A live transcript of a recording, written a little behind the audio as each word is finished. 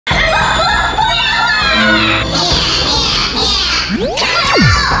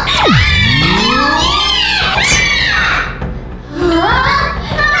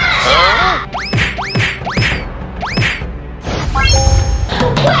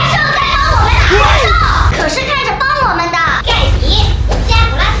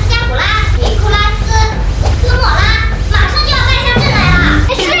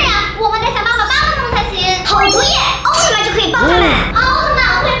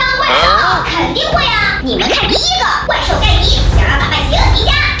你们看第一个，怪兽盖迪想要打败邪恶迪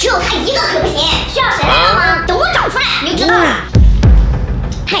迦，只有他一个可不行，需要谁来帮忙？等我找出来你就知道了。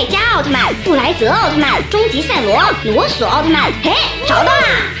泰迦奥特曼、布莱泽奥特曼、终极赛罗、罗索奥特曼，嘿，找到啦！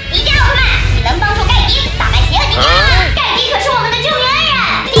迪迦奥特曼，你能帮助盖迪打败邪恶迪迦吗？盖迪可是我们的救命恩人，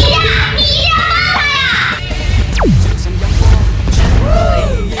迪迦，你一定要帮他呀！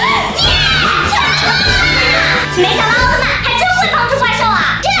没想到奥特曼还真会帮助怪兽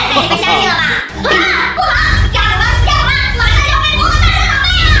啊！这下你们相信了吧？啊，不好！加古拉，马上要被魔格大神打败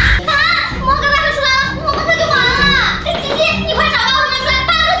了！啊，魔格大神出来了，我们可就完了！琪琪，你快找个奥特曼出来帮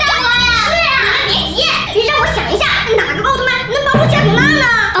助加古拉呀！是呀，你们别急，让我想一下，哪个奥特曼能帮助加古拉呢？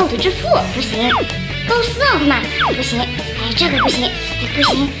奥特之父不行，高斯奥特曼不行，哎，这个不行，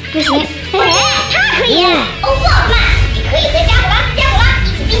不行，哎，他可以！欧布奥特曼，你可以和加古拉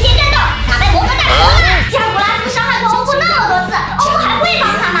一起并肩战斗，打败魔格大神。加古拉斯伤害过欧布那么多次，欧布还会